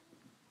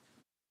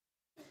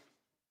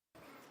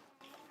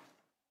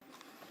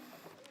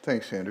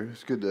Thanks, Andrew.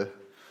 It's good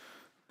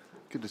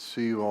to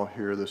see you all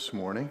here this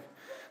morning.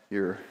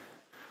 Your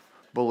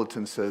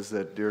bulletin says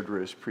that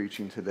Deirdre is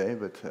preaching today,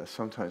 but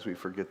sometimes we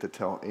forget to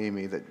tell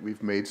Amy that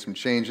we've made some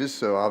changes,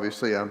 so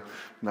obviously I'm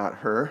not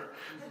her.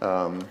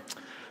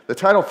 The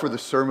title for the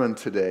sermon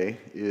today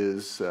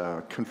is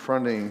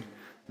Confronting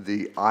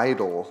the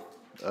Idol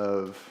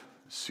of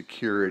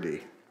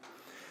Security.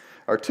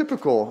 Our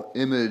typical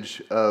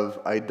image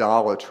of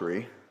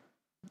idolatry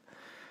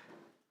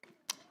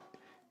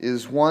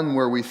is one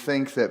where we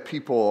think that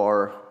people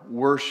are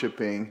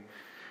worshiping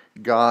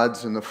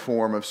gods in the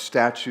form of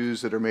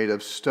statues that are made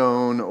of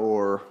stone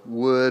or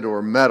wood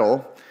or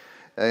metal.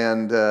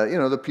 And,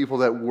 the people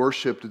that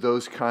worshiped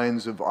those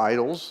kinds of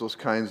idols, those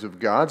kinds of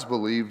gods,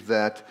 believed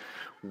that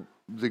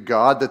the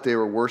God that they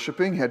were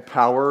worshiping had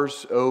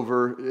powers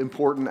over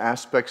important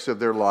aspects of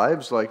their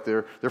lives, like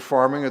their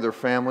farming or their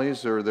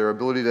families or their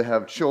ability to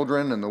have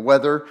children and the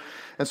weather.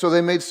 And so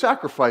they made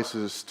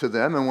sacrifices to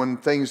them, and when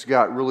things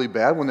got really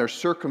bad, when their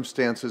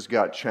circumstances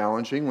got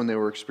challenging, when they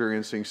were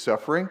experiencing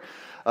suffering,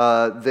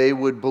 they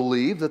would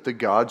believe that the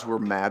gods were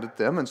mad at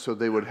them, and so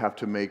they would have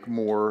to make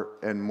more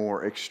and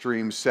more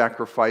extreme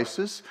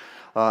sacrifices.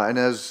 And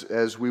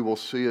as we will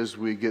see as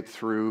we get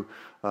through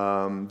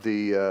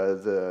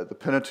the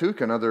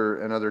Pentateuch and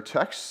other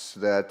texts,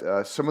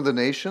 that some of the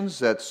nations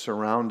that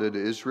surrounded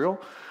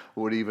Israel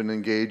would even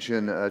engage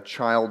in a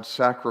child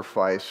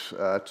sacrifice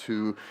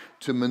to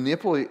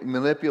manipulate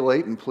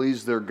and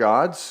please their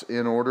gods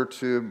in order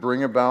to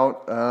bring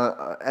about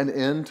an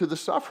end to the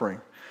suffering.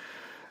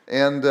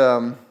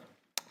 And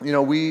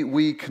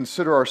we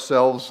consider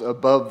ourselves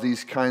above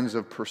these kinds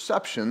of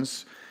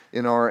perceptions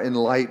in our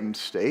enlightened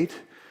state,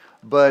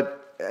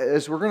 but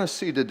as we're going to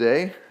see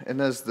today, and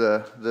as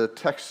the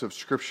texts of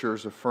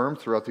Scriptures affirm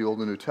throughout the Old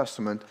and New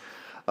Testament,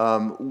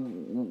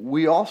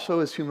 we also,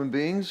 as human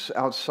beings,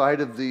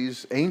 outside of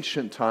these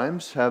ancient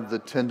times, have the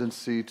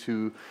tendency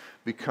to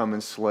become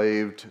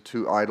enslaved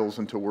to idols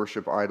and to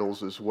worship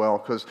idols as well.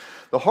 Because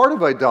the heart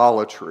of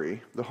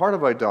idolatry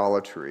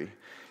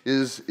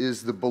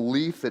is the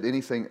belief that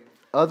anything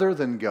other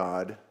than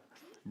God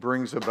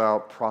brings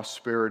about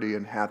prosperity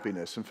and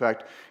happiness. In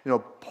fact,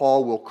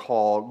 Paul will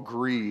call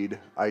greed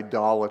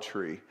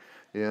idolatry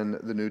in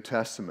the New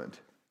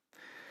Testament.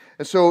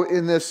 And so,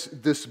 in this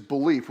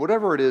belief,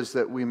 whatever it is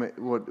that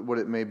what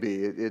it may be,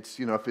 it's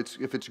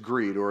if it's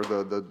greed or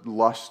the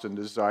lust and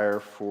desire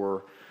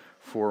for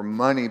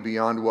money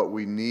beyond what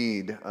we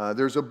need,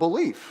 there's a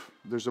belief.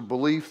 There's a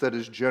belief that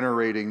is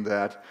generating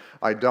that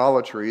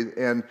idolatry,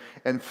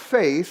 and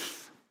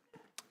faith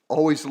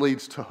always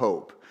leads to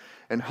hope.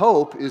 And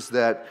hope is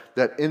that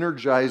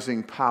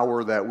energizing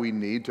power that we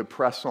need to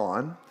press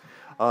on,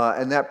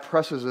 and that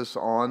presses us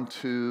on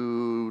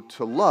to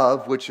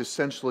love, which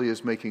essentially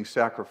is making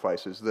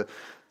sacrifices.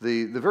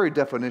 The very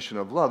definition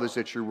of love is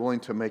that you're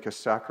willing to make a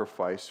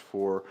sacrifice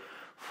for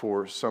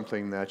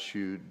something that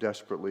you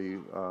desperately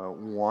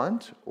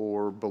want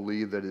or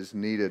believe that is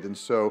needed. And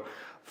so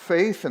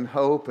faith and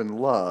hope and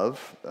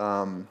love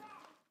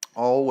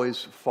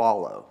always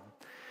follow.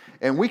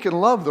 And we can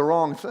love the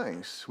wrong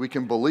things. We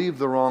can believe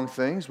the wrong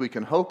things. We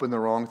can hope in the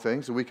wrong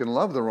things. And we can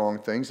love the wrong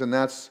things. And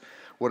that's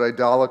what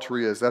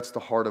idolatry is. That's the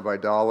heart of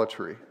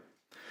idolatry.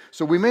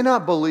 So we may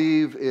not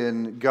believe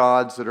in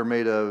gods that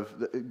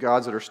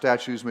are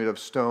statues made of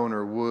stone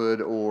or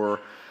wood or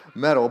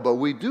metal, but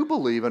we do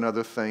believe in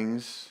other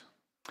things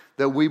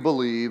that we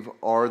believe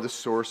are the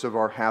source of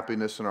our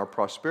happiness and our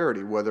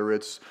prosperity, whether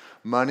it's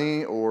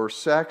money or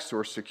sex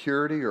or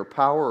security or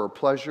power or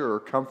pleasure or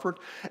comfort.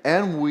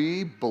 And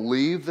we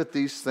believe that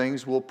these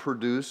things will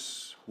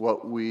produce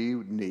what we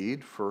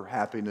need for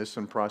happiness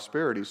and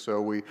prosperity.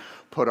 So we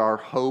put our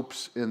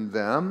hopes in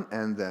them,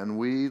 and then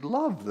we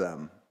love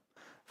them.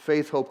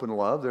 Faith, hope, and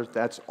love,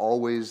 that's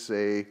always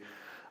a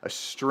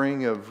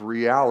string of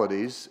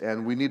realities,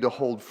 and we need to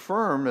hold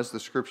firm, as the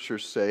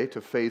Scriptures say,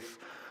 to faith,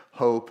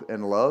 hope,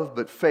 and love.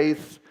 But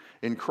faith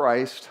in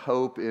Christ,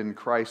 hope in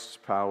Christ's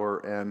power,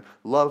 and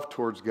love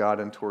towards God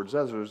and towards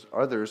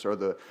others are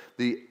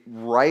the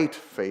right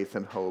faith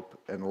and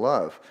hope and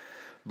love.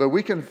 But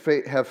we can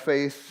have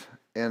faith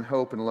and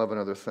hope and love in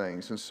other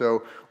things. And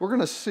so we're going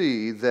to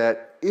see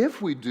that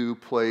if we do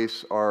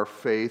place our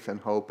faith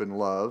and hope and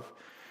love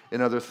in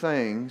other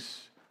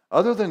things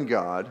other than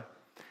God,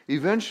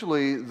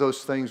 eventually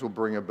those things will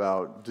bring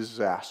about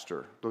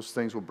disaster. Those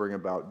things will bring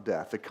about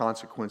death. The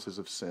consequences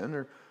of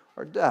sin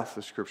are death,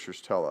 the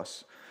Scriptures tell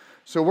us.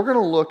 So we're going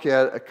to look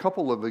at a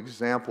couple of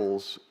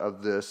examples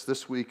of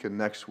this week and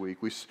next week.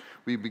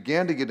 We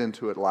began to get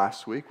into it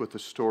last week with the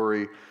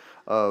story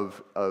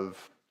of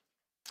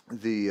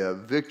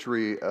the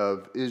victory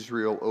of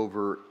Israel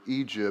over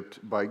Egypt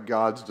by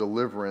God's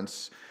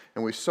deliverance,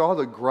 and we saw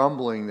the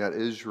grumbling that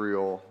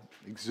Israel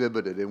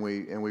exhibited, and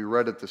we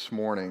read it this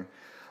morning.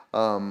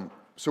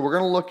 So we're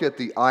going to look at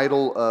the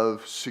idol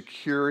of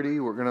security.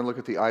 We're going to look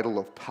at the idol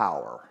of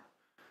power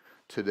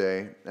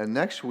today, and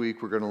next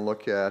week we're going to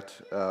look at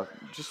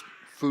just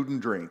food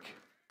and drink.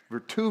 They're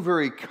two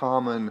very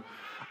common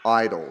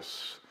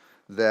idols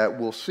that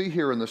we'll see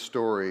here in the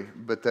story,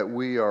 but that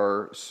we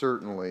are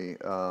certainly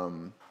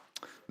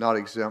not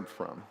exempt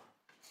from.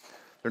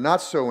 They're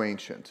not so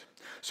ancient.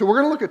 So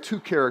we're going to look at two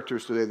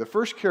characters today. The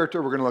first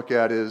character we're going to look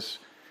at is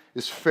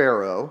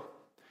Pharaoh.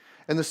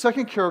 And the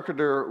second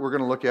character we're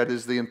going to look at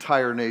is the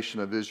entire nation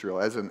of Israel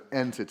as an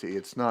entity.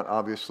 It's not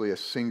obviously a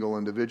single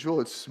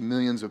individual. It's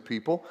millions of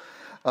people.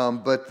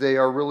 But they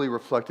are really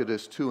reflected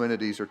as two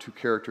entities or two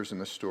characters in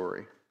the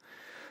story.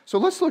 So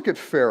let's look at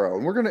Pharaoh.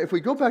 And we're going to, if we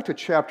go back to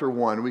chapter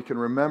 1, we can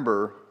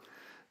remember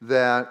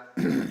that,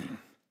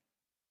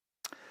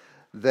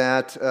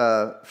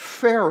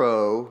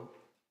 Pharaoh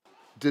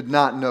did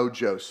not know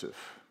Joseph.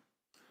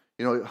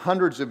 You know,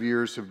 hundreds of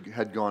years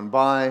had gone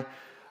by,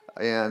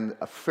 and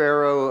a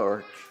Pharaoh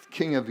or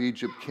king of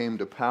Egypt came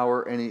to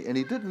power, and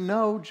he didn't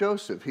know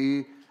Joseph.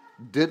 He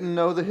didn't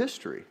know the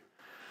history.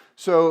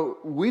 So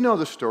we know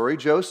the story.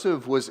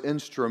 Joseph was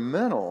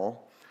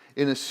instrumental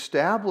in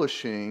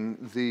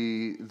establishing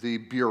the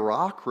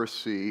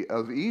bureaucracy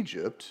of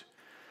Egypt.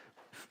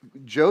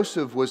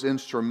 Joseph was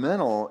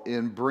instrumental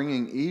in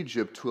bringing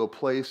Egypt to a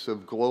place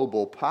of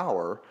global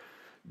power.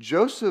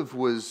 Joseph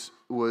was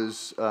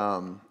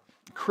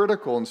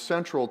critical and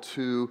central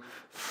to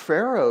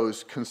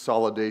Pharaoh's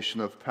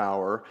consolidation of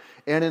power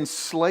and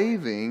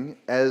enslaving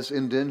as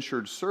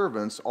indentured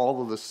servants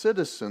all of the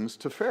citizens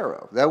to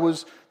Pharaoh. That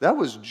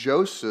was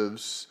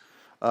Joseph's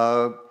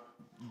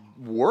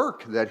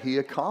work that he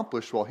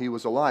accomplished while he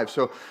was alive.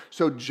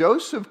 So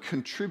Joseph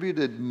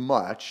contributed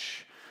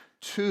much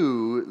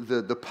to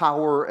the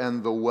power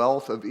and the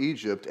wealth of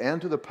Egypt and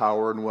to the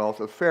power and wealth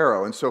of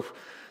Pharaoh, and so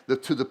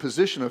to the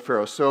position of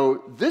Pharaoh.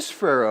 So this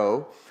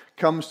Pharaoh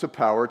comes to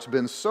power. It's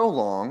been so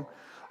long.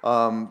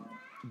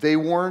 He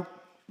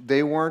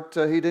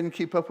didn't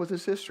keep up with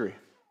his history.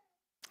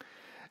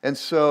 And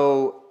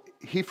so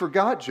he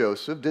forgot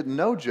Joseph, didn't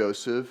know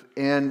Joseph,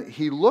 and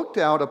he looked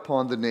out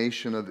upon the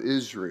nation of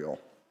Israel.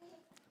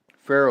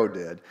 Pharaoh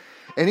did.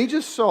 And he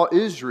just saw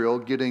Israel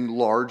getting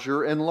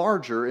larger and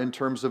larger in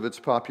terms of its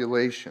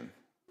population.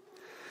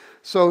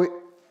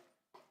 So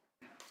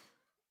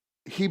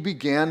he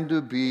began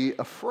to be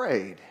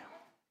afraid.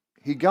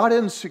 He got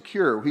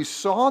insecure. He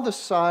saw the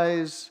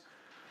size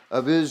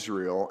of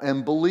Israel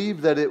and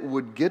believed that it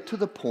would get to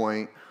the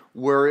point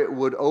where it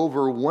would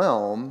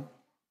overwhelm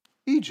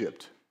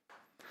Egypt.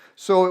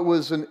 So it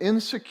was an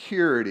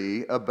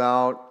insecurity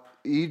about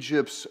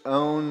Egypt's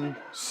own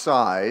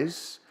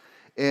size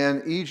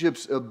and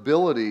Egypt's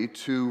ability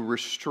to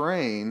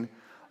restrain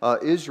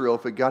Israel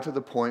if it got to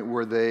the point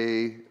where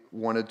they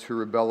wanted to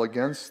rebel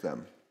against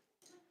them.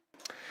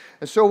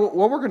 And so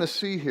what we're going to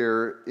see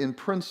here in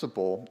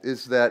principle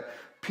is that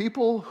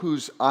people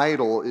whose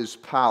idol is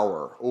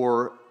power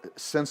or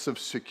sense of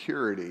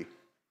security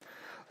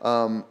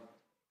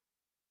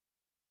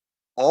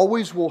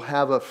always will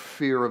have a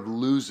fear of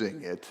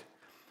losing it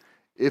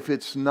if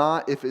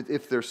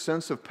their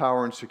sense of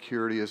power and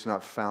security is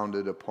not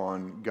founded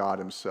upon God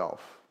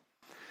Himself.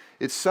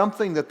 It's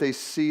something that they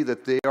see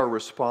that they are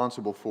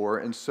responsible for,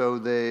 and so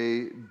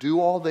they do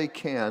all they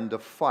can to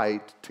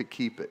fight to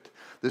keep it.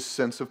 This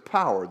sense of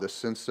power, this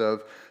sense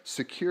of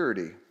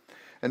security.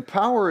 And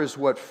power is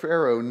what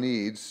Pharaoh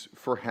needs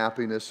for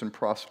happiness and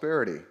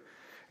prosperity.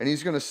 And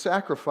he's going to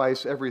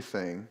sacrifice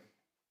everything.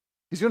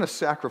 He's going to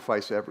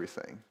sacrifice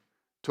everything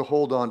to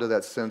hold on to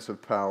that sense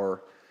of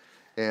power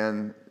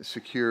and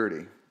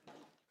security.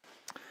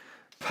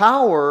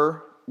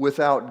 Power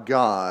without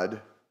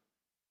God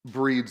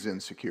breeds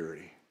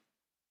insecurity.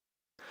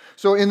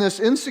 So in this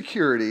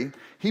insecurity,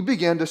 he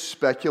began to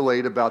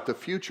speculate about the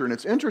future. And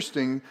it's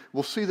interesting,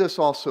 we'll see this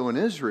also in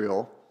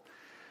Israel.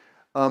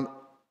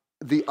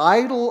 The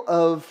idol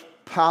of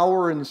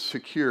power and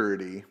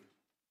security,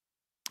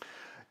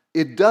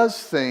 it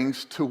does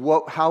things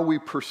to how we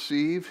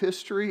perceive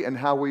history and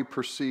how we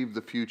perceive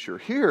the future.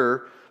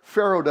 Here,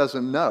 Pharaoh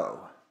doesn't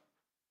know.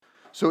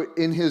 So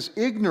in his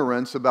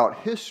ignorance about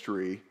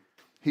history,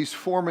 he's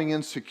forming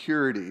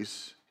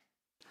insecurities.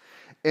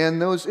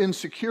 And those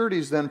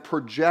insecurities then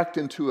project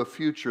into a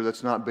future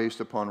that's not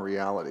based upon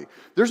reality.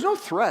 There's no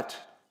threat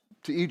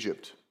to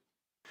Egypt.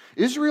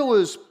 Israel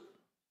is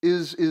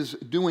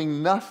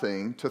doing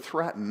nothing to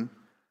threaten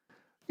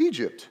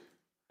Egypt.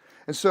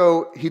 And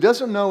so he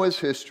doesn't know his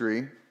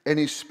history, and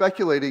he's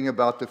speculating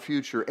about the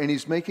future, and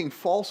he's making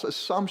false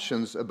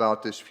assumptions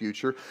about this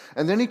future,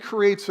 and then he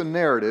creates a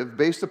narrative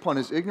based upon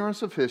his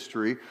ignorance of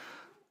history,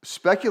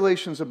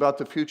 speculations about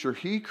the future.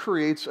 He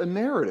creates a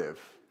narrative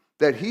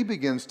that he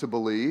begins to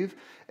believe,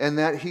 and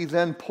that he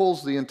then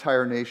pulls the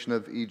entire nation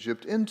of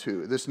Egypt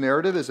into. This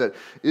narrative is that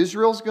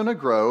Israel's going to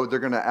grow, they're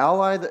going to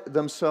ally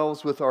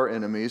themselves with our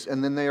enemies,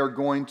 and then they are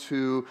going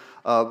to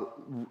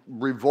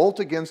revolt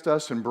against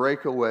us and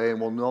break away, and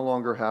we'll no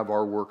longer have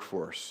our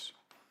workforce.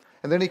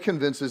 And then he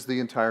convinces the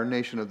entire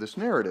nation of this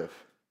narrative.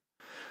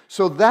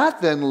 So that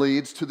then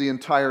leads to the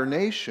entire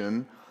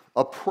nation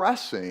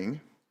oppressing,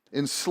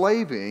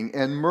 enslaving,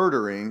 and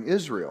murdering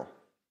Israel.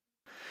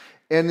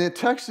 And the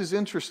text is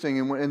interesting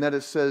in that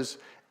it says,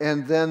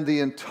 and then the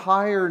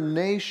entire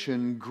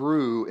nation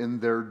grew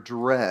in their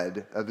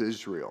dread of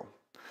Israel.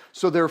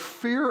 So their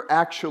fear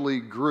actually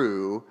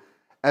grew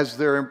as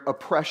their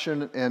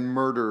oppression and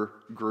murder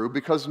grew,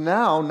 because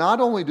now not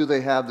only do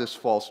they have this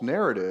false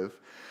narrative,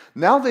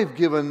 now they've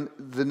given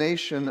the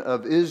nation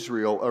of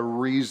Israel a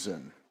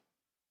reason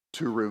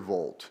to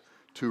revolt,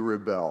 to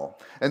rebel.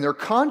 And their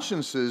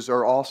consciences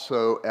are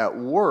also at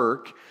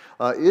work,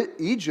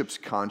 Egypt's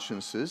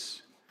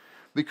consciences,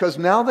 because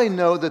now they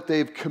know that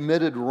they've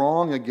committed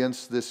wrong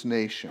against this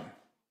nation.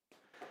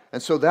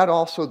 And so that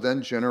also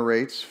then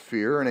generates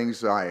fear and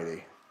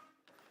anxiety.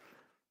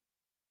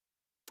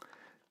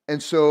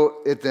 And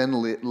so it then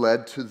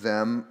led to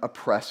them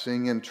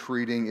oppressing and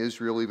treating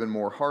Israel even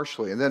more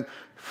harshly. And then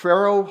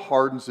Pharaoh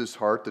hardens his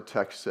heart, the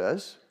text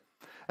says.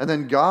 And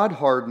then God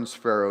hardens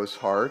Pharaoh's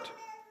heart.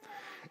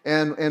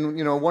 And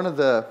you know, one of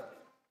the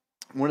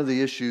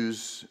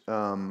issues,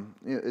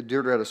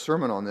 Deirdre had a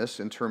sermon on this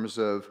in terms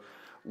of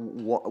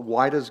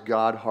why does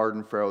God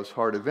harden Pharaoh's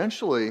heart?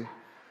 Eventually,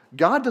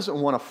 God doesn't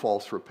want a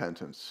false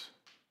repentance.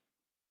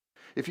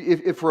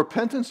 If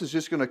repentance is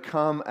just going to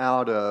come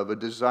out of a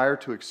desire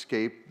to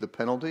escape the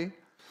penalty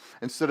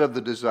instead of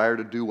the desire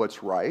to do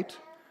what's right,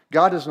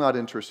 God is not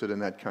interested in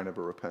that kind of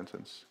a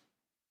repentance.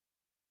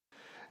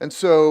 And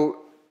so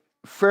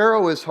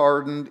Pharaoh is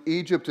hardened,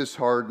 Egypt is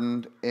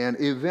hardened, and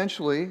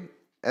eventually,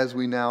 as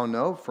we now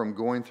know from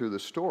going through the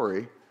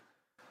story,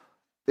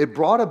 it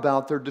brought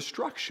about their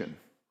destruction.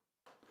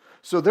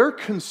 So their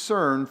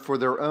concern for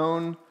their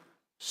own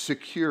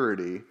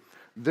security,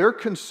 their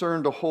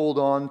concern to hold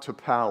on to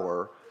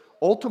power,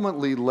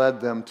 ultimately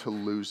led them to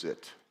lose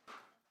it.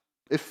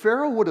 If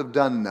Pharaoh would have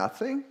done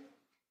nothing,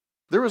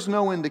 there was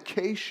no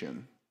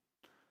indication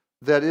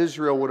that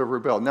Israel would have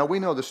rebelled. Now we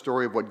know the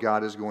story of what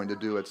God is going to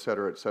do,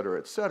 etc., etc.,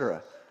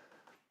 etc.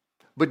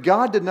 But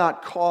God did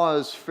not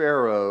cause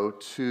Pharaoh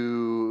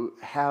to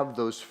have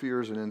those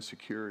fears and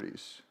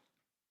insecurities.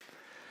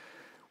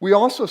 We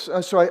also,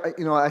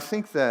 I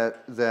think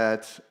that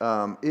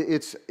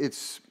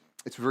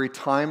it's very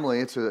timely.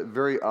 It's a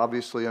very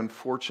obviously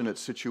unfortunate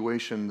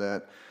situation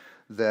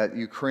that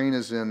Ukraine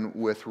is in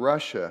with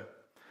Russia.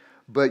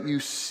 But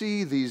you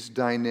see these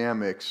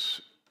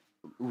dynamics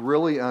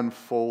really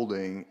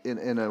unfolding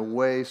in a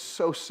way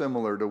so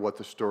similar to what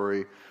the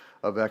story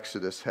of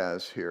Exodus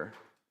has here.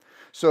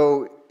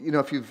 So, you know,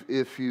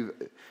 if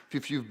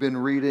you've been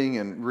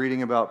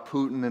reading about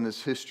Putin and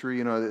his history,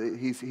 you know,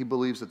 he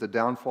believes that the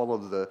downfall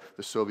of the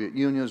Soviet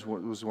Union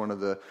was one of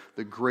the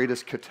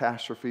greatest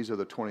catastrophes of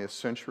the 20th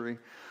century,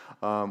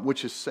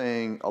 which is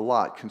saying a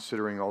lot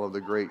considering all of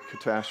the great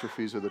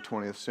catastrophes of the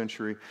 20th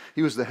century.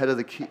 He was the head of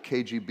the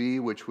KGB,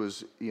 which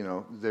was, you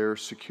know, their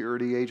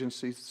security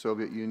agency, the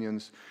Soviet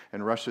Union's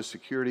and Russia's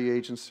security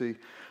agency.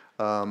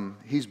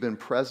 He's been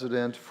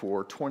president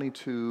for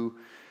 22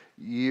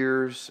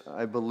 years,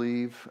 I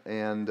believe,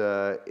 and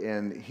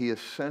he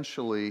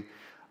essentially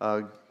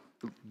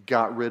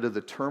got rid of the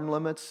term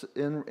limits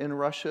in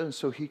Russia, and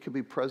so he could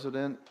be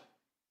president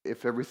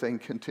if everything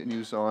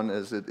continues on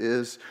as it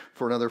is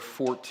for another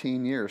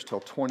 14 years till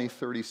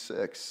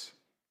 2036.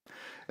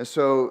 And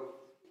so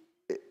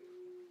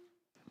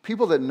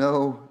people that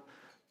know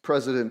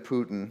President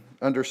Putin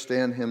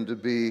understand him to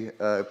be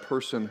a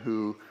person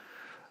who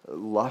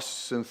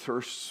lusts and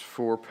thirsts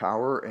for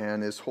power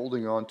and is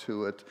holding on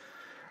to it,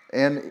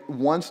 and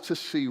wants to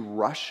see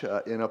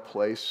Russia in a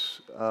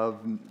place of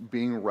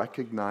being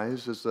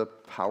recognized as a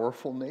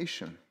powerful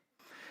nation.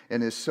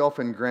 And his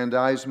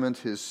self-aggrandizement,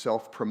 his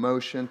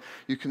self-promotion,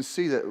 you can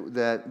see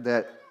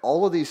that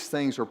all of these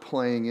things are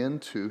playing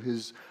into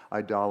his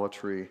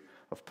idolatry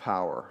of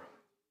power.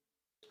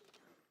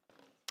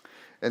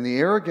 And the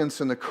arrogance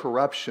and the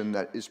corruption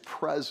that is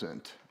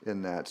present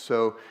in that.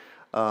 So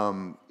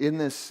in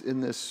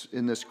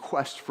this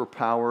quest for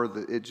power,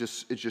 it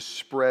just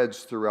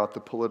spreads throughout the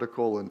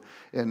political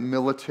and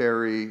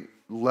military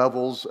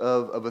levels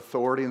of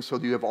authority. And so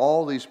you have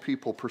all these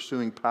people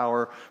pursuing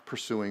power,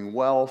 pursuing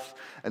wealth,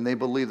 and they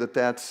believe that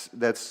that's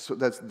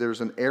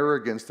there's an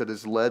arrogance that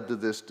has led to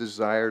this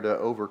desire to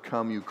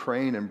overcome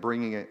Ukraine and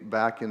bringing it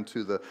back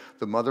into the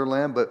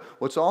motherland. But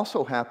what's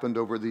also happened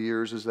over the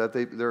years is that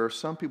there are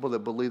some people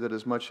that believe that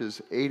as much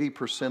as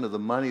 80% of the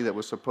money that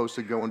was supposed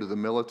to go into the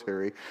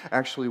military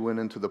actually went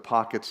into the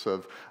pockets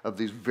of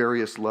these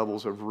various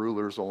levels of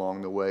rulers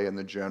along the way and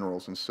the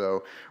generals. And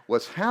so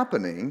what's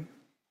happening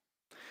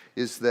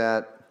is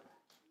that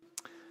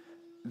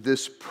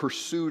this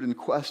pursuit and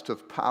quest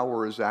of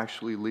power is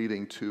actually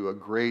leading to a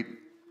great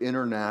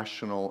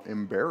international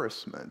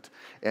embarrassment.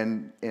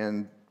 And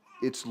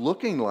it's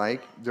looking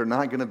like they're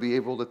not going to be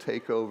able to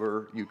take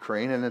over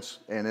Ukraine, and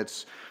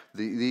it's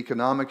the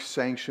economic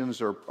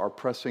sanctions are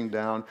pressing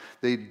down.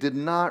 They did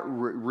not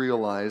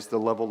realize the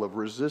level of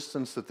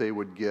resistance that they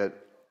would get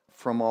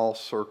from all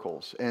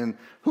circles. And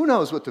who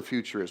knows what the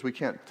future is? We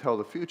can't tell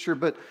the future,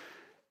 but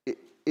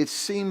it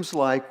seems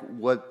like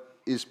what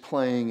is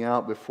playing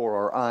out before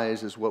our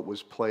eyes is what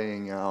was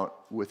playing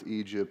out with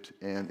Egypt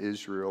and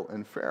Israel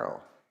and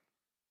Pharaoh.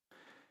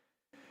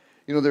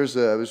 I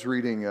was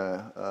reading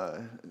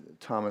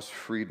Thomas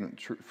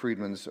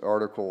Friedman's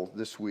article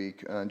this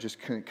week, just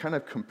kind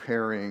of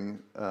comparing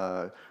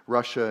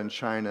Russia and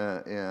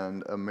China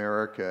and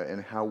America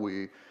and how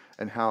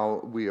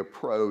we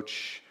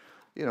approach,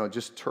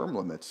 just term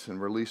limits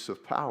and release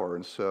of power.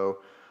 And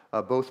so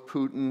both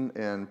Putin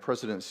and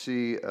President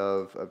Xi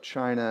of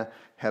China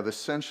have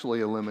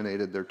essentially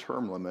eliminated their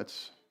term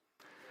limits.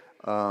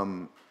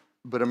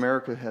 But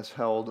America has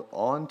held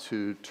on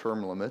to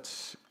term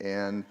limits,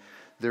 and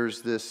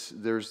there's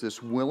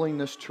this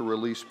willingness to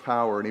release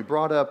power. And he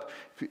brought up,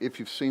 if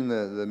you've seen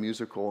the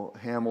musical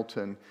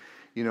Hamilton,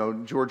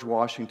 George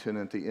Washington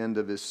at the end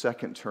of his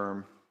second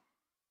term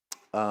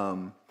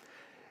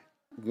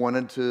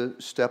wanted to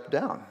step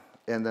down.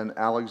 And then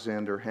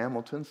Alexander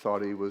Hamilton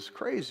thought he was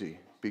crazy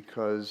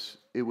because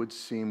it would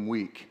seem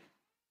weak.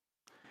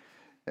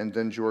 And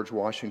then George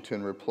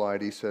Washington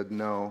replied, he said,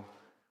 no,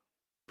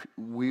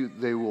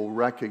 they will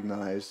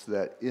recognize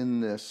that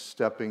in this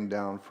stepping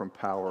down from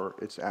power,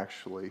 it's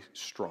actually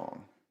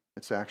strong.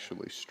 It's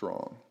actually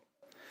strong.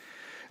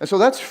 And so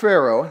that's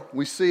Pharaoh.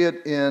 We see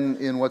it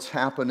in what's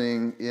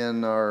happening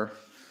in our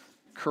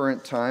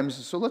current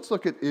times. So let's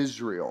look at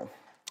Israel.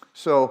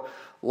 So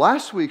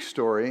last week's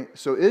story,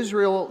 so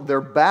Israel,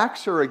 their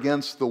backs are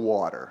against the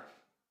water.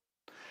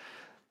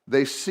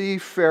 They see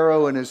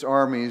Pharaoh and his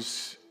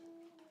armies,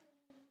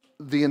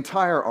 the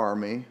entire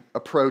army,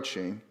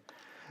 approaching.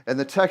 And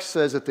the text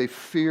says that they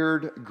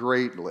feared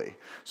greatly.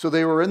 So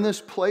they were in this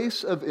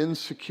place of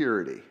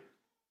insecurity.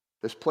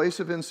 This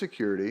place of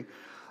insecurity.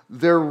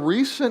 Their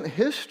recent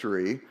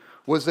history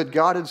was that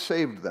God had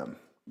saved them.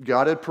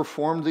 God had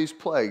performed these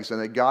plagues, and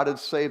that God had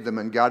saved them,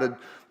 and God had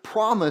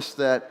promised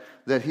that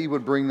He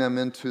would bring them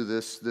into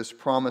this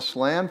promised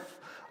land,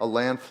 a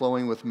land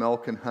flowing with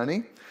milk and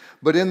honey.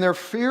 But in their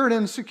fear and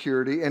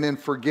insecurity, and in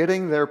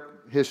forgetting their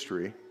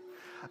history,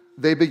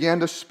 they began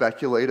to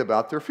speculate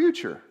about their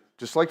future.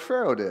 Just like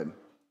Pharaoh did.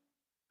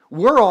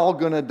 We're all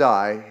going to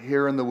die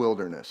here in the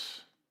wilderness.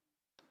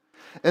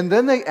 And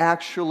then they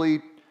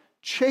actually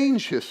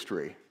change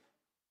history.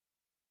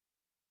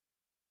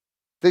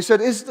 They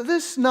said, is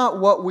this not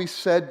what we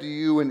said to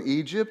you in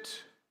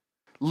Egypt?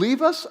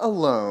 Leave us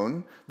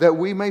alone that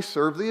we may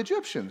serve the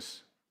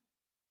Egyptians.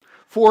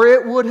 For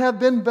it would have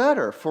been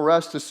better for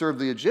us to serve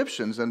the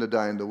Egyptians than to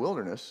die in the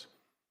wilderness.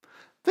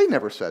 They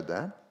never said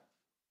that.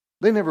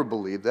 They never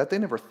believed that. They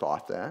never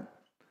thought that.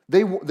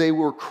 They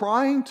were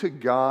crying to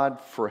God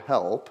for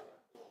help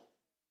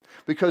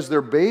because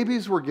their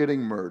babies were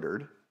getting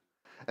murdered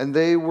and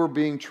they were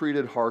being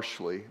treated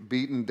harshly,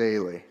 beaten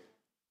daily.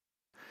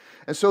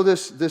 And so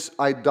this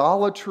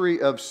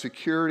idolatry of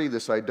security,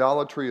 this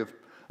idolatry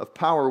of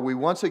power, we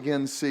once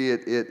again see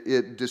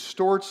it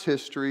distorts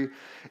history,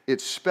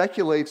 it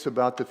speculates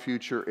about the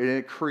future, and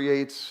it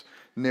creates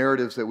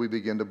narratives that we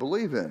begin to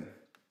believe in.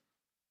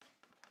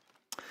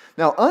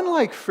 Now,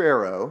 unlike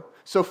Pharaoh,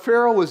 so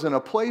Pharaoh was in a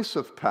place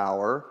of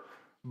power,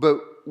 but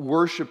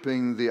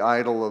worshiping the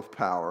idol of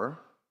power.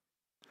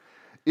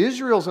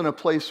 Israel's in a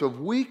place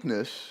of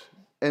weakness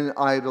and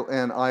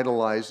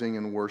idolizing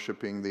and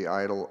worshiping the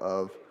idol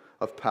of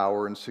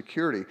power and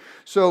security.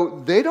 So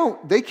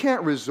they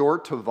can't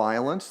resort to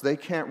violence. They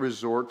can't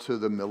resort to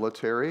the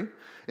military.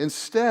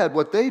 Instead,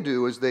 what they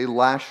do is they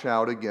lash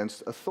out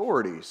against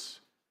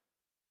authorities.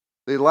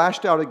 They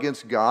lashed out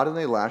against God and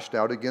they lashed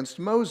out against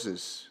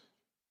Moses.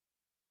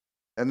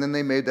 And then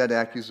they made that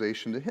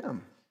accusation to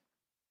him.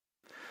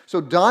 So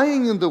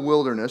dying in the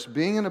wilderness,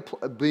 being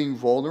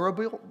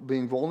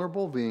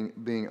vulnerable,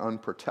 being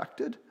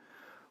unprotected,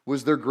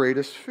 was their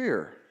greatest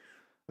fear.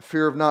 A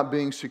fear of not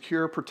being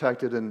secure,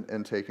 protected,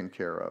 and taken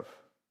care of.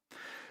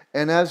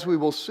 And as we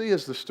will see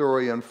as the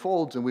story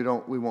unfolds, and we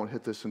won't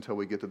hit this until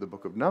we get to the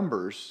book of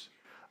Numbers,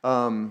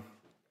 they're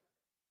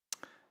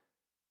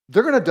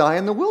going to die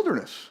in the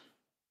wilderness.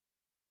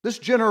 This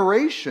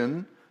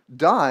generation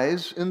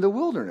dies in the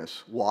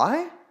wilderness.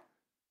 Why?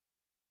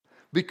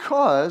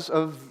 Because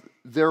of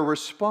their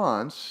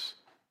response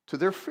to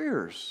their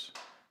fears.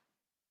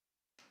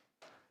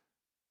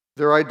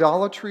 Their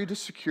idolatry to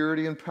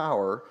security and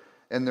power,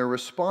 and their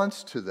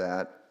response to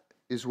that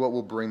is what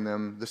will bring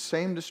them the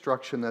same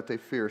destruction that they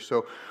fear.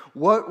 So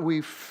what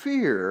we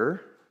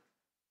fear,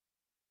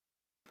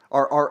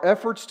 our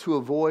efforts to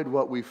avoid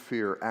what we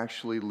fear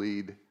actually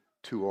lead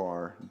to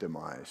our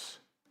demise.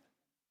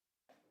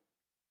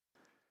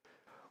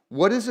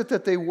 What is it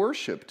that they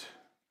worshiped?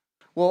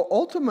 Well,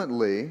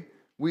 ultimately,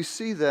 we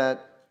see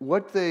that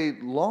what they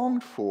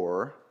longed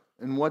for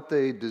and what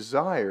they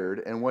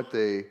desired and what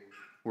they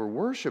were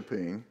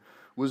worshiping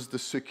was the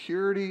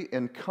security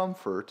and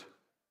comfort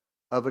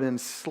of an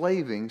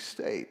enslaving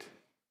state.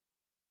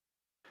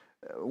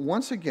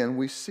 Once again,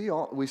 we see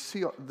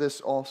this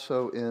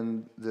also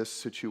in this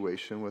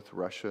situation with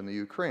Russia and the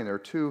Ukraine. There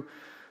are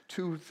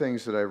two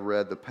things that I've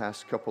read the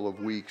past couple of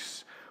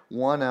weeks.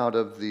 One out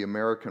of the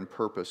American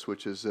Purpose,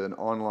 which is an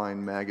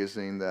online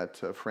magazine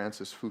that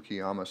Francis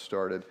Fukuyama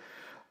started.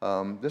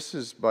 This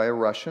is by a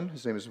Russian.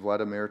 His name is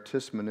Vladimir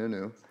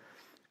Tismaninu,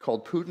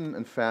 called Putin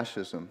and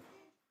Fascism.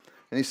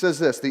 And he says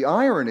this: the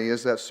irony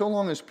is that so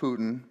long as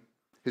Putin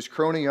His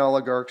crony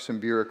oligarchs and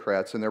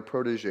bureaucrats and their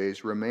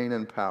protégés remain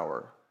in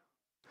power.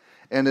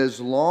 And as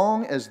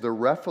long as the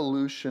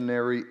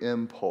revolutionary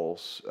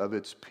impulse of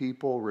its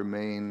people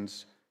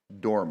remains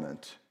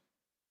dormant,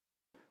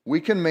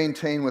 we can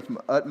maintain with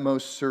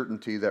utmost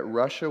certainty that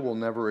Russia will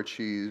never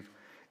achieve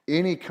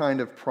any kind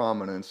of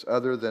prominence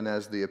other than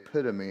as the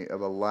epitome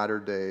of a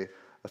latter-day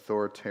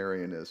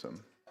authoritarianism.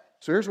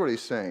 So here's what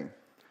he's saying.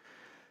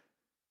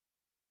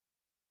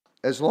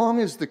 As long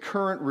as the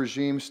current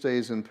regime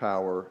stays in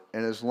power,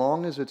 and as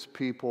long as its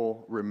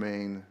people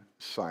remain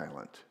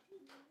silent,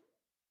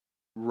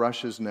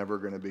 Russia's never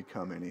going to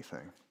become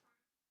anything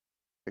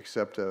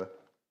except an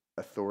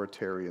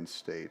authoritarian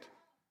state.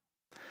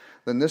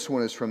 Then this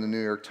one is from the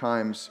New York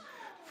Times,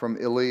 from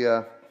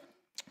Ilya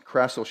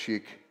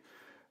Krasilchik.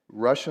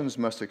 Russians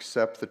must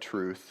accept the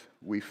truth.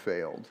 We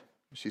failed.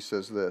 She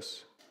says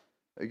this.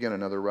 Again,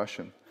 another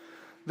Russian.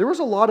 There was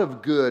a lot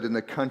of good in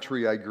the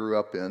country I grew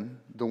up in,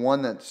 the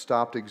one that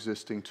stopped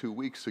existing 2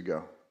 weeks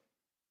ago.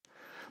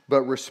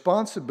 But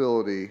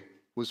responsibility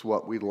was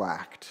what we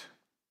lacked.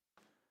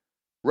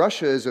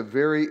 Russia is a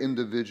very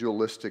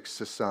individualistic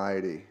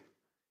society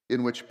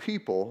in which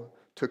people,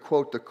 to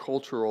quote the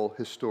cultural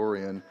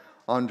historian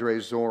Andrei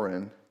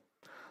Zorin,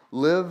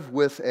 live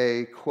with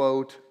a,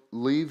 quote,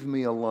 leave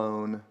me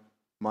alone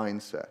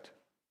mindset.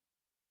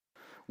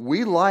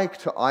 We like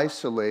to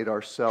isolate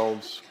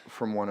ourselves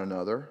from one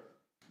another,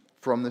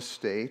 from the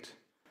state,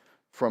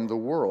 from the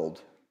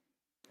world.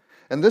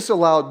 And this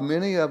allowed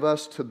many of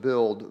us to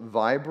build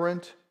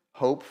vibrant,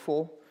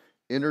 hopeful,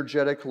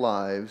 energetic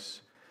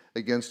lives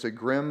against a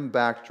grim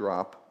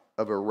backdrop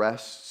of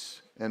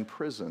arrests and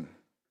prison.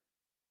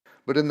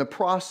 But in the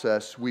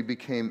process, we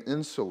became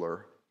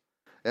insular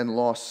and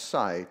lost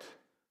sight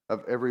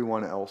of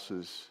everyone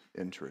else's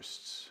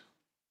interests.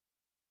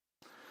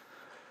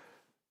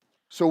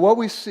 So what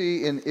we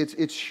see in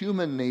it's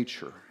human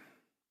nature.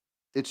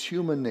 It's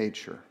human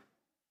nature.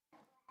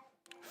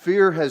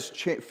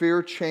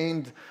 Fear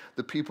chained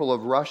the people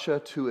of Russia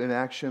to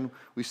inaction.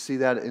 We see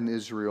that in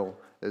Israel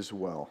as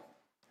well.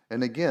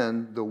 And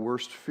again, the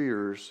worst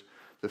fears,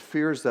 the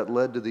fears that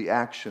led to the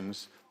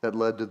actions that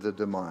led to the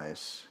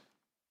demise.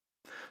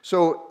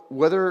 So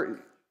whether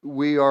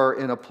we are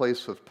in a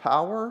place of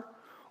power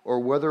or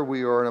whether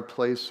we are in a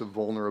place of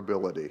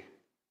vulnerability,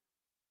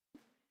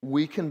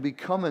 we can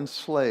become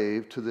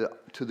enslaved to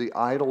the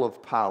idol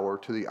of power,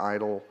 to the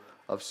idol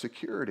of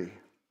security.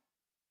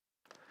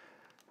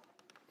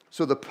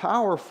 So the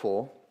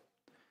powerful,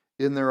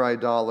 in their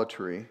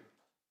idolatry,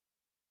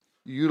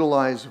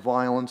 utilize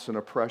violence and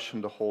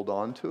oppression to hold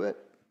on to it.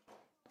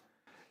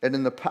 And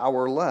in the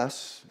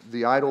powerless,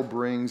 the idol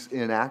brings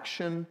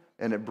inaction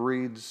and it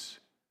breeds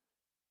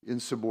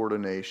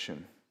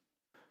insubordination,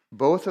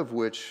 both of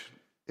which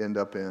end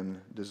up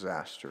in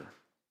disaster.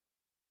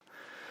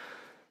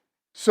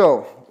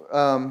 So,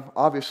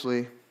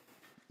 obviously,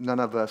 none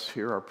of us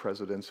here are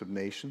presidents of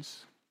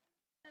nations.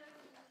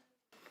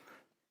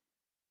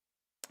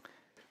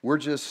 We're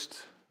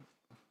just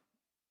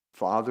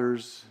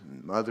fathers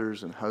and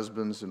mothers and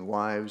husbands and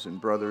wives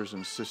and brothers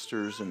and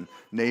sisters and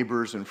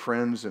neighbors and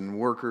friends and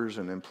workers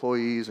and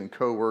employees and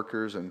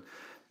co-workers and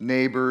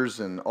neighbors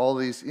and all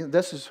these.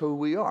 This is who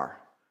we are.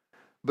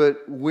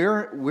 But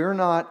we're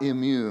not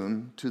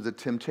immune to the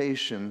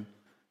temptation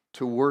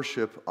to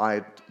worship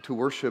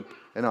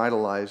and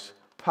idolize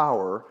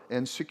power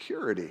and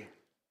security.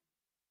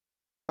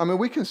 I mean,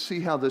 we can see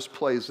how this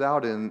plays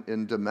out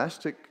in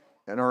domestic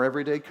and our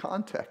everyday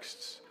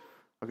contexts.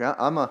 Okay,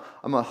 I'm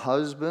a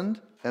husband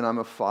and I'm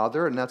a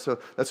father, and that's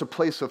a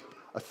place of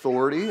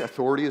authority.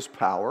 Authority is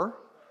power.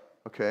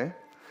 Okay,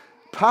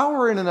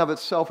 power in and of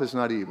itself is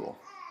not evil.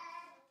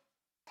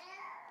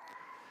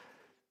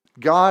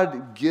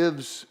 God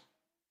gives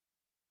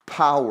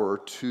power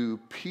to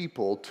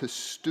people to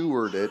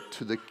steward it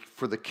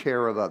for the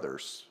care of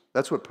others.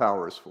 That's what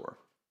power is for.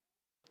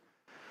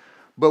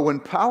 But when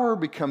power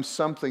becomes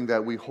something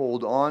that we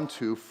hold on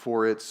to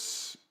for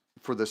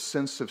the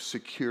sense of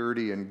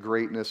security and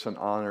greatness and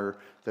honor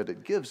that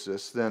it gives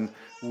us, then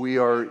we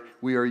are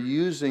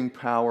using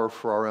power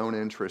for our own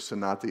interests and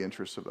not the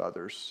interests of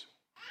others.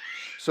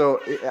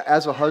 So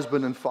as a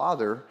husband and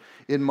father,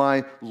 in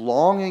my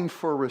longing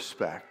for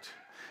respect,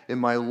 in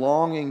my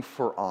longing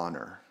for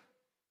honor,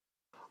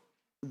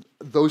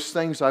 those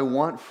things I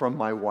want from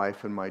my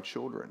wife and my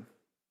children.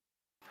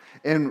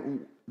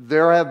 And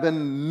there have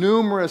been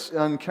numerous,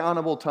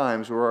 uncountable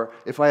times where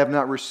if I have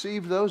not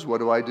received those, what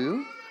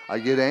do? I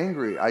get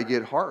angry, I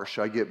get harsh,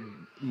 I get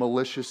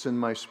malicious in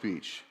my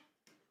speech.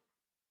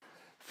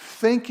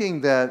 Thinking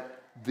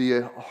that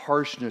the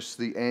harshness,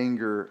 the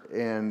anger,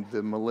 and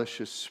the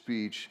malicious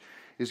speech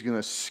is going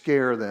to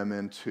scare them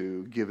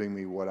into giving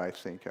me what I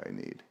think I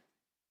need.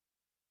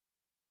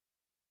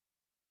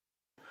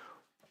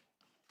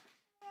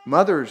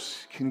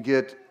 Mothers can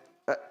get,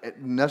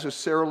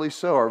 necessarily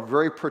so, are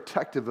very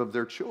protective of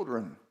their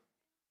children.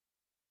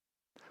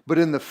 But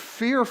in the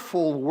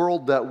fearful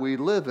world that we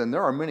live in,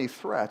 there are many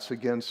threats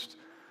against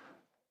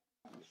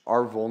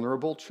our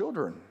vulnerable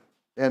children.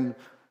 And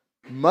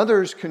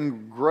Mothers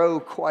can grow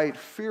quite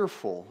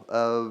fearful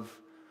of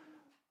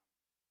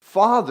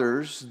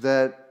fathers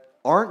that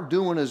aren't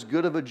doing as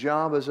good of a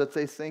job as that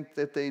they think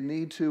that they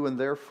need to, and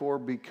therefore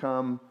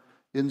become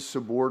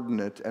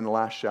insubordinate and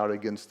lash out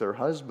against their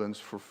husbands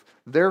for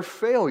their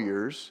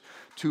failures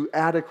to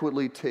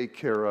adequately take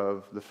care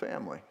of the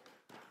family.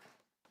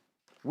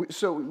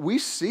 So we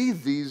see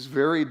these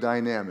very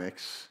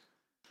dynamics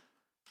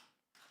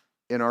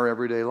in our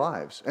everyday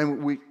lives.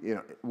 And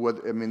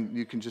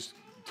you can just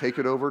take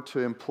it over to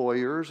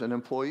employers and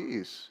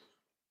employees.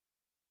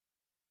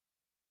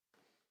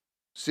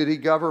 City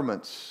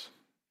governments.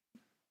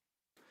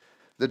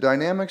 The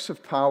dynamics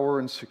of power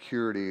and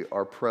security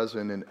are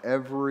present in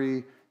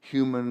every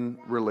human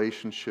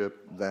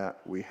relationship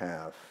that we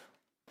have.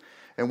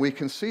 And we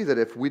can see that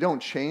if we don't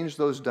change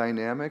those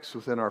dynamics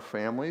within our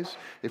families,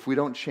 if we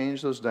don't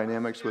change those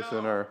dynamics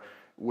within our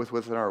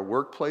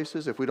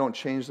workplaces, if we don't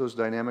change those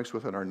dynamics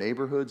within our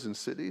neighborhoods and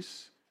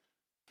cities,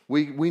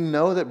 we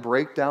know that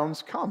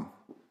breakdowns come.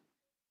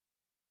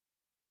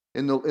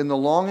 In the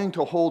longing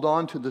to hold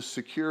on to the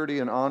security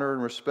and honor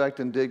and respect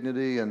and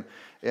dignity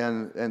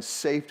and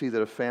safety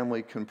that a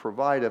family can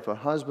provide, if a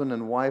husband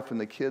and wife and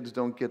the kids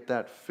don't get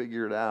that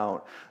figured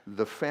out,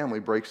 the family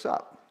breaks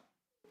up,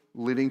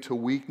 leading to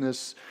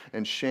weakness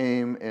and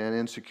shame and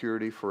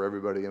insecurity for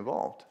everybody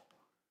involved.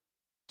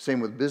 Same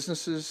with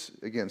businesses,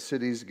 again,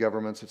 cities,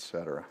 governments,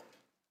 etc.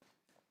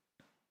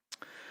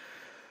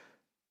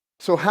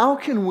 So how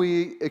can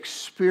we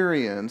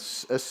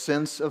experience a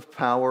sense of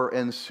power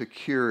and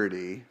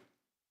security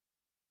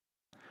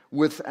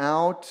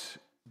without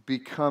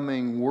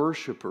becoming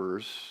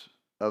worshipers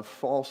of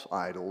false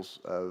idols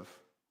of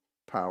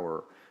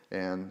power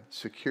and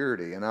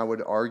security? And I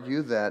would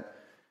argue that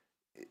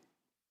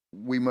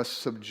we must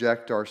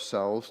subject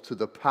ourselves to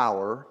the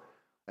power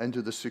and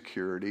to the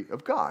security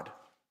of God.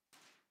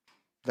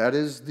 That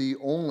is the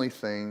only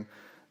thing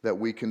that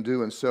we can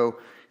do. And so,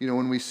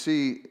 when we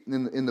see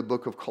in the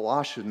book of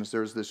Colossians,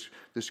 there's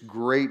this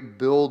great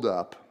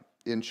buildup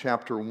in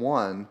chapter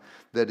 1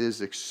 that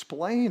is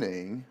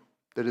explaining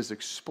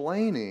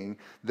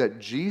that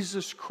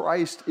Jesus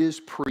Christ is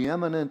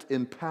preeminent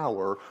in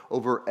power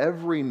over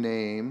every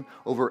name,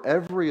 over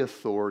every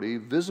authority,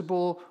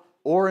 visible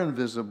or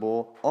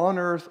invisible, on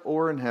earth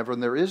or in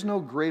heaven. There is no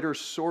greater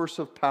source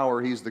of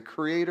power. He's the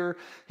creator,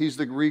 he's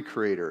the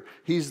recreator,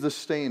 he's the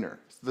sustainer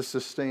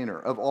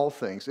of all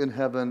things in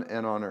heaven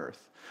and on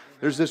earth.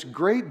 There's this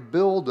great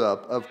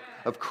buildup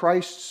of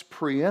Christ's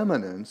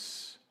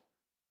preeminence,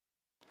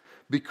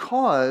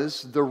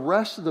 because the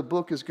rest of the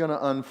book is going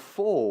to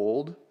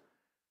unfold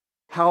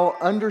how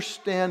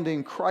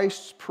understanding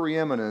Christ's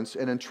preeminence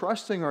and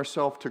entrusting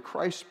ourselves to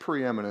Christ's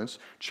preeminence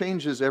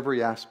changes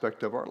every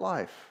aspect of our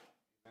life.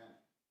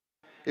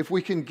 If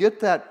we can get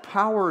that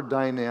power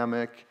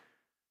dynamic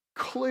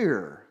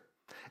clear,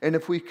 and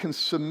if we can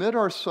submit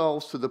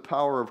ourselves to the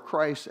power of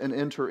Christ and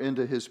enter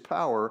into His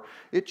power,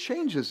 it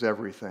changes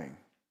everything.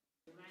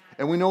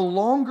 And we no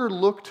longer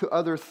look to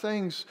other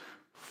things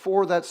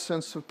for that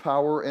sense of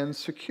power and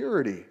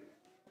security.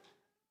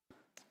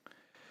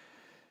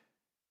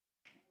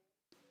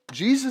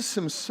 Jesus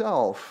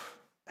Himself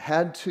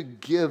had to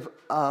give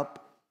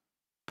up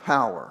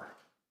power.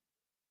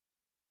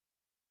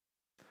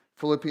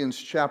 Philippians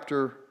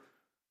chapter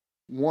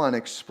 1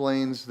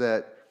 explains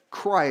that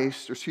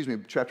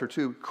chapter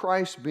 2,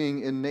 Christ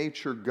being in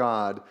nature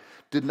God,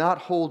 did not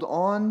hold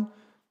on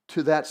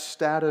to that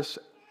status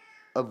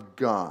of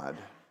God,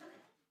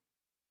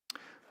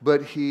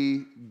 but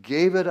He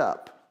gave it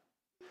up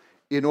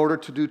in order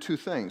to do two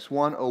things.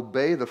 One,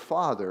 obey the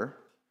Father,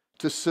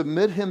 to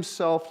submit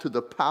Himself to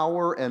the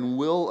power and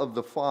will of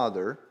the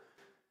Father,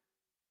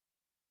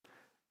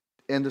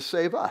 and to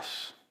save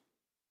us,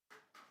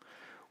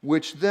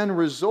 which then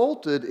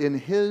resulted in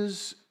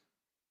His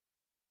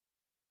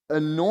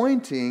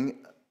anointing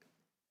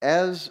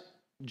as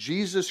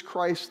Jesus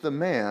Christ the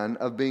man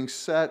of being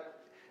set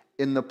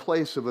in the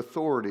place of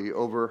authority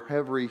over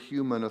every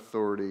human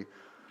authority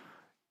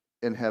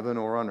in heaven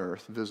or on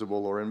earth,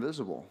 visible or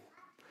invisible.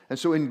 And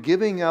so in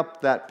giving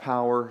up that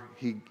power,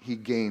 he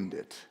gained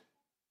it.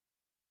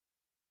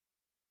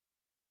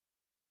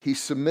 He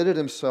submitted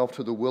Himself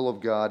to the will of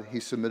God. He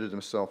submitted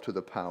Himself to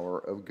the power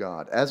of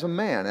God. As a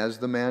man, as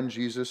the man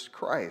Jesus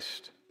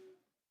Christ.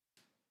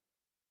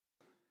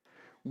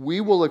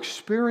 We will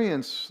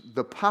experience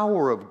the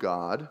power of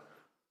God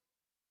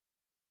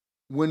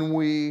when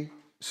we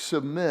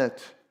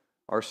submit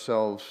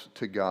ourselves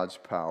to God's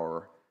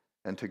power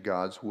and to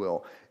God's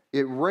will.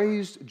 It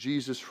raised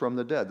Jesus from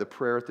the dead. The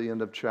prayer at the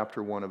end of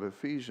chapter 1 of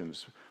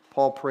Ephesians.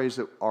 Paul prays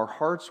that our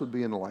hearts would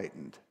be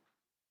enlightened.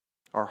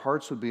 Our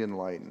hearts would be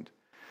enlightened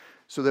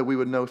so that we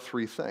would know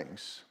three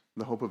things: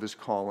 the hope of His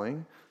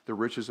calling, the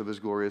riches of His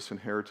glorious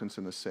inheritance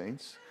in the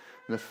saints.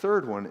 And the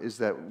third one is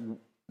that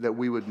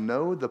we would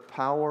know the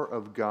power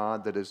of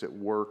God that is at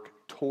work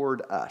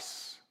toward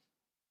us.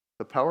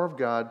 The power of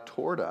God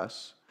toward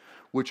us,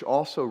 which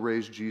also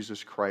raised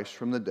Jesus Christ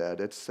from the dead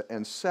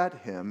and set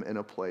Him in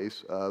a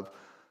place of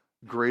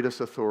greatest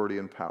authority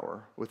and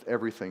power with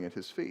everything at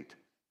His feet.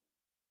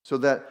 So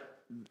that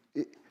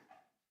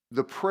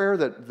the prayer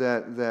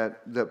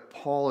that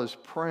Paul is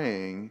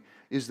praying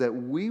is that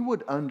we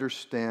would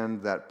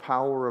understand that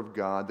power of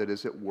God that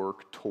is at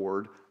work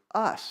toward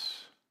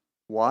us.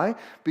 Why?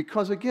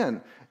 Because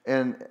again,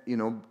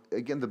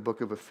 the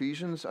book of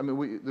Ephesians,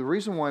 the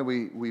reason why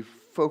we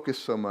focus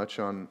so much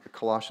on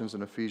Colossians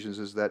and Ephesians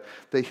is that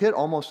they hit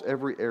almost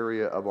every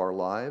area of our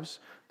lives.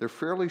 They're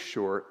fairly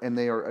short, and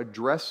they are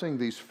addressing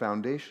these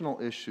foundational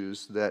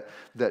issues that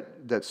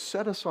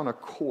set us on a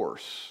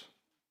course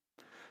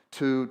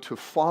to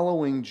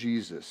following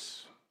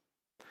Jesus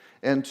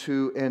and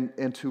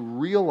to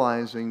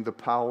realizing the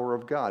power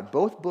of God.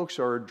 Both books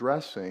are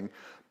addressing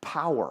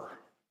power.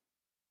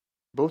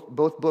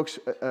 Both books,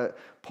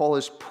 Paul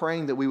is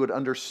praying that we would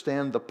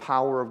understand the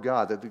power of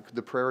God, that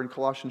the prayer in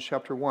Colossians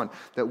chapter 1,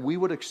 that we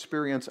would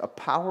experience a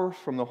power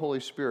from the Holy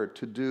Spirit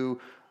to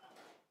do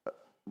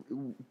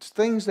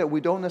things that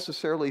we don't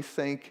necessarily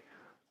think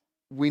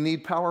we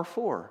need power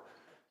for,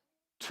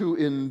 to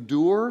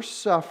endure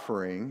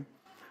suffering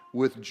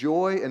with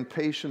joy and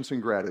patience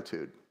and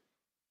gratitude.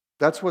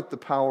 That's what the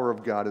power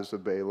of God is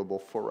available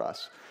for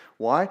us.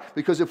 Why?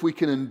 Because if we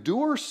can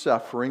endure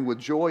suffering with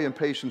joy and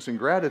patience and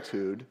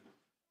gratitude,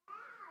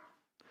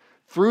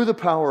 through the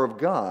power of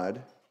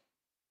God,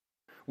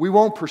 we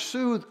won't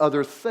pursue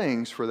other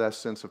things for that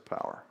sense of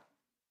power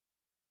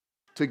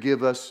to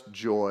give us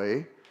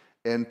joy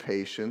and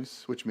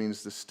patience, which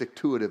means the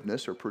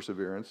stick-to-itiveness or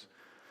perseverance,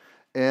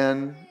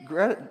 and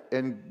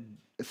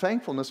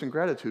thankfulness and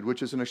gratitude,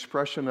 which is an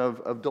expression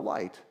of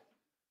delight.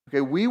 Okay,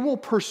 we will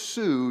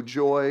pursue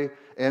joy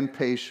and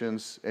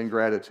patience and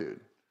gratitude.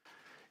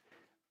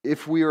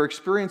 If we are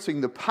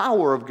experiencing the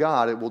power of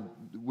God,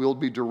 we'll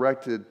be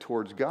directed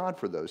towards God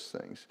for those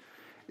things.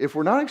 If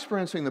we're not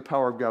experiencing the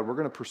power of God, we're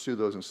going to pursue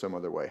those in some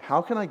other way.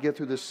 How can I get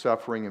through this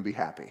suffering and be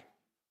happy?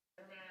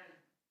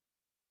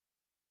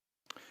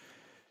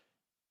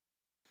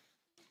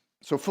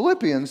 So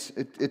Philippians,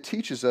 it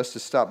teaches us to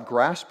stop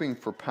grasping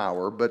for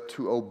power, but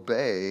to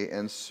obey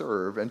and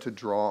serve and to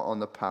draw on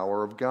the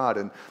power of God.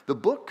 And the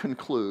book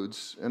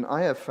concludes, and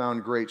I have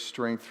found great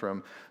strength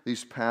from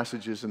these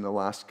passages in the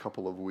last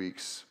couple of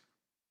weeks.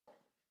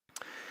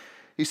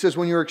 He says,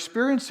 when you're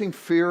experiencing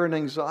fear and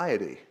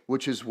anxiety,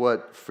 which is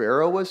what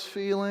Pharaoh was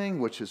feeling,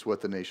 which is what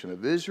the nation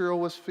of Israel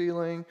was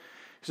feeling,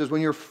 he says,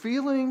 when you're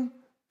feeling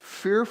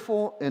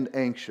fearful and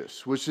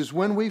anxious, which is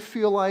when we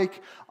feel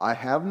like I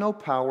have no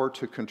power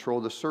to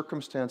control the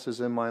circumstances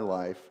in my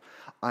life,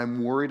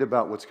 I'm worried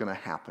about what's going to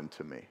happen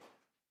to me.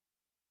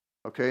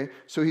 Okay?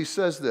 So he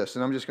says this,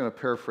 and I'm just going to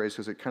paraphrase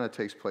because it kind of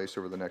takes place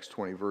over the next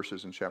 20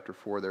 verses in chapter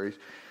 4 there.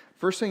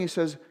 First thing he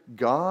says,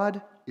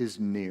 God is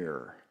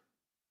near.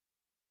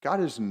 God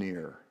is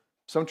near.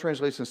 Some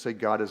translations say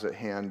God is at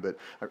hand, but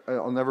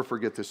I'll never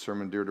forget this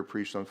sermon Deirdre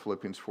preached on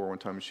Philippians 4 one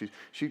time.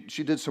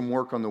 She did some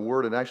work on the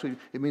word, and actually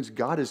it means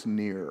God is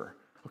near.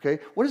 Okay?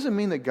 What does it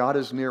mean that God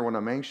is near when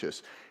I'm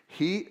anxious?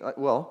 We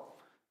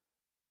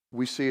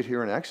see it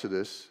here in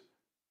Exodus.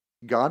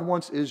 God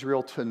wants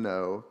Israel to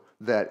know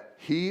that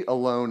He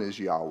alone is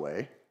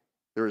Yahweh.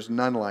 There is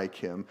none like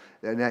Him,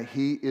 and that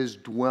He is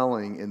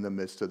dwelling in the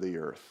midst of the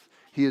earth.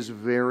 He is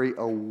very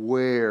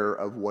aware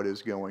of what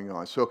is going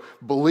on. So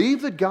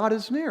believe that God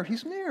is near.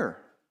 He's near.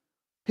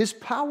 His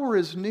power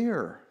is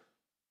near.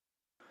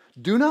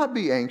 Do not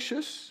be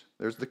anxious.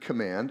 There's the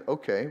command.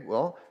 Okay,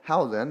 well,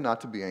 how then not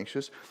to be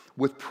anxious?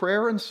 With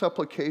prayer and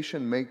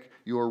supplication, make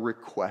your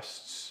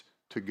requests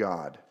to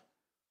God.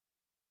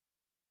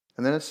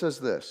 And then it says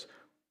this,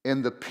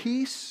 and the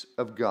peace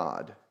of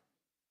God,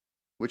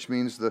 which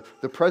means the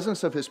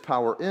presence of His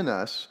power in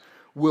us,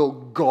 will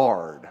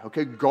guard.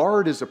 Okay,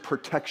 guard is a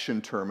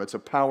protection term. It's a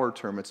power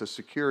term. It's a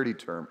security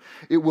term.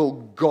 It will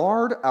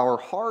guard our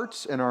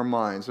hearts and our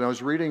minds. And I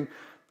was reading,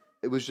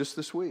 it was just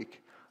this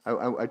week.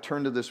 I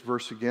turned to this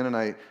verse again, and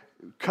I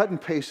cut and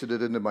pasted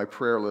it into my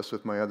prayer list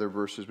with my other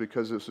verses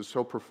because this is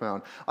so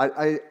profound.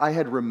 I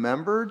had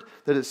remembered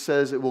that it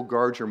says it will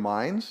guard your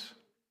minds.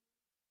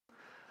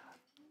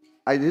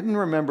 I didn't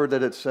remember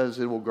that it says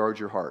it will guard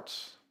your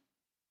hearts.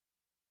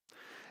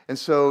 And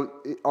so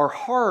our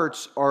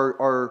hearts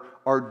are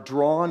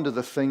drawn to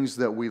the things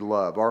that we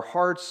love. Our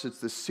hearts, it's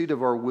the seat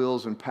of our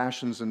wills and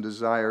passions and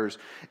desires.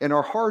 And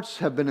our hearts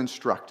have been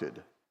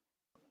instructed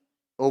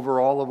over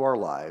all of our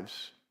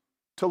lives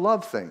to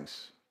love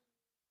things.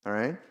 All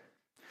right?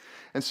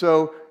 And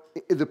so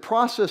the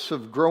process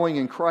of growing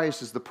in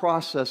Christ is the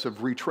process of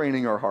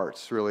retraining our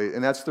hearts, really.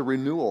 And that's the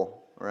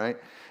renewal, right?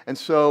 And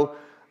so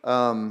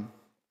I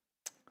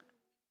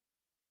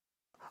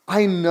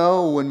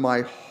know when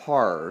my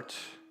heart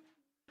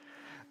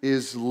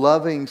is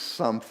loving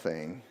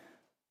something,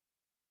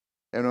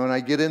 and when I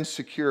get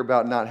insecure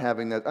about not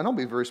having that, I don't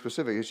be very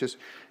specific. It's just,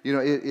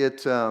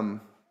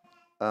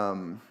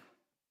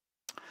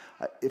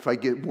 if I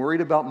get worried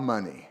about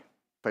money,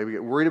 if I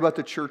get worried about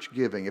the church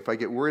giving, if I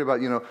get worried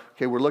about,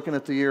 okay, we're looking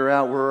at the year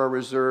out, where are our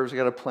reserves? I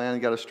got to plan,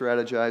 got to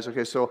strategize.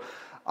 Okay, so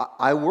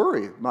I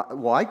worry.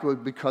 Why?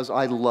 Because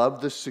I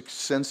love the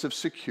sense of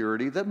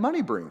security that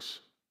money brings.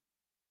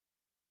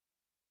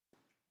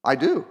 I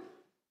do.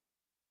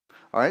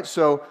 All right,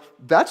 so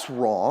that's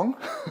wrong.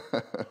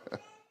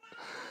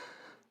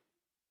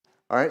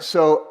 All right,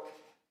 so,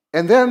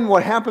 and then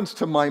what happens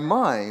to my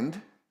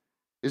mind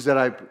is that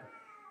I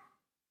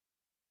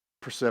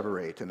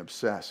perseverate and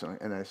obsess,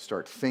 and I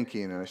start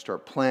thinking, and I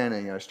start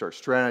planning, and I start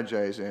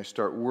strategizing, and I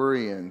start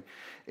worrying,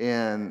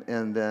 and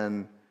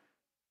then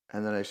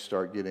I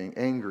start getting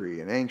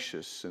angry and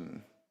anxious,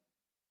 and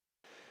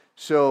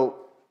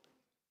so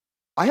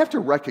I have to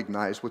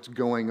recognize what's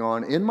going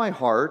on in my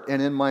heart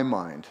and in my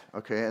mind,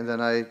 okay? And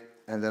then I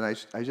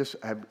just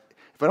have,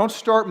 if I don't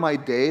start my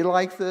day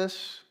like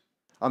this,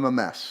 I'm a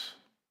mess.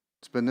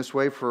 It's been this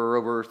way for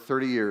over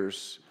 30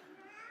 years.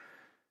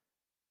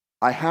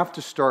 I have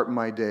to start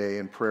my day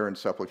in prayer and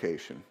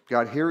supplication.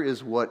 God, here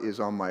is what is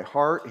on my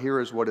heart. Here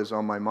is what is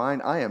on my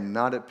mind. I am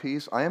not at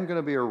peace. I am going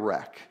to be a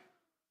wreck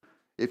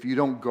if you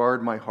don't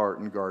guard my heart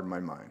and guard my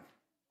mind.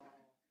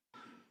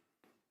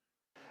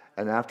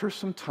 And after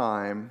some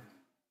time,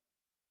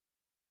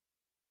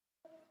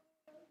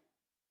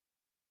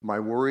 my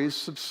worries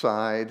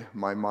subside,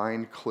 my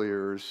mind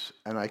clears,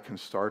 and I can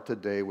start the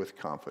day with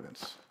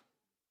confidence.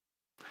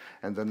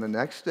 And then the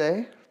next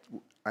day,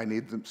 I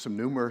need some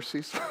new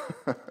mercies.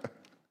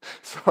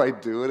 So I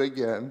do it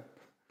again,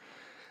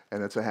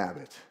 and it's a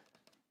habit.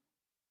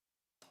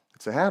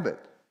 It's a habit.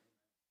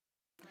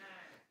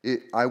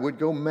 I would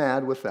go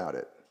mad without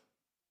it.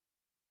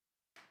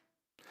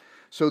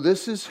 So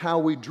this is how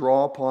we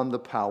draw upon the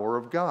power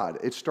of God.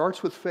 It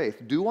starts with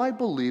faith. Do I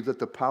believe that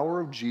the power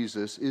of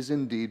Jesus is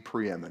indeed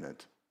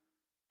preeminent?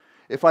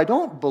 If I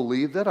don't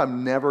believe that,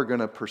 I'm never going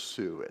to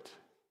pursue it.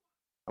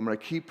 I'm going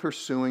to keep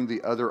pursuing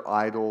the other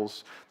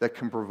idols that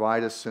can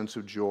provide a sense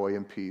of joy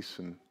and peace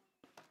and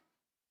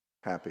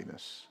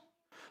happiness.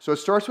 So it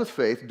starts with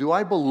faith. Do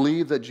I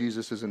believe that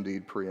Jesus is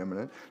indeed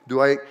preeminent?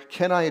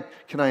 Can I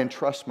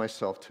entrust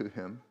myself to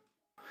him?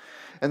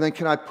 And then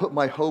can I put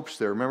my hopes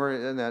there? Remember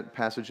in that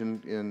passage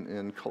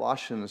in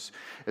Colossians,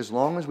 as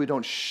long as we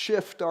don't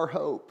shift our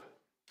hope,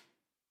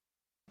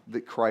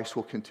 that Christ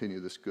will continue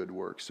this good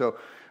work. So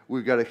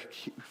we've got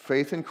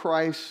faith in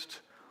Christ,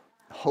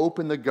 hope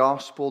in the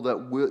gospel that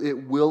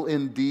it will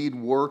indeed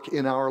work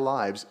in our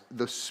lives.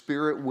 The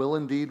Spirit will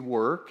indeed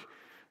work,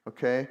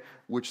 okay,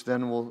 which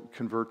then will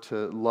convert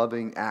to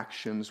loving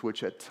actions,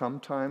 which at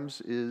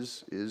sometimes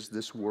is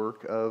this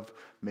work of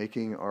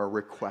making our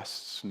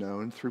requests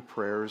known through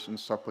prayers and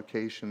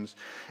supplications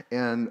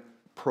and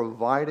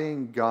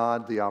providing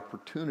God the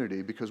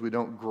opportunity, because we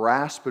don't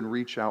grasp and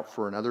reach out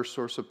for another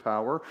source of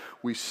power.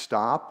 We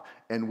stop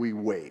and we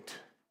wait.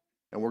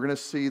 And we're going to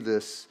see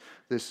this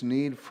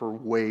need for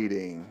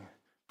waiting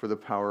for the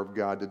power of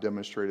God to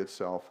demonstrate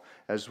itself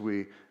as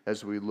we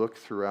look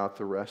throughout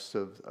the rest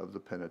of the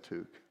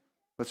Pentateuch.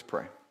 Let's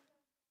pray.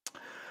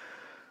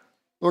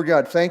 Lord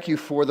God, thank you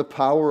for the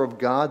power of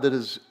God that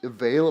is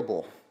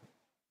available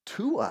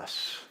to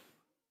us.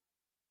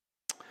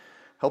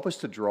 Help us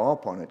to draw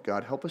upon it,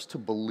 God. Help us to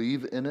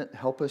believe in it.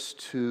 Help us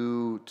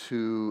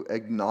to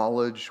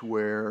acknowledge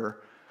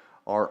where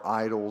our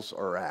idols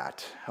are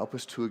at. Help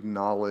us to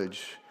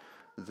acknowledge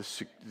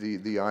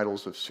the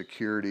idols of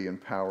security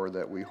and power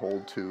that we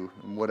hold to,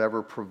 and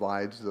whatever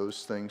provides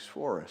those things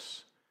for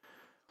us.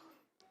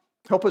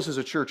 Help us as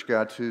a church,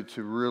 God, to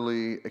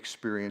really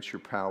experience your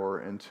power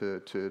and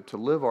to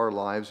live our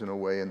lives in a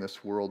way in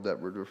this world that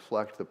would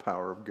reflect the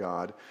power of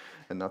God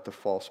and not the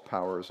false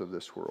powers of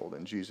this world.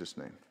 In Jesus'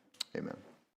 name, amen.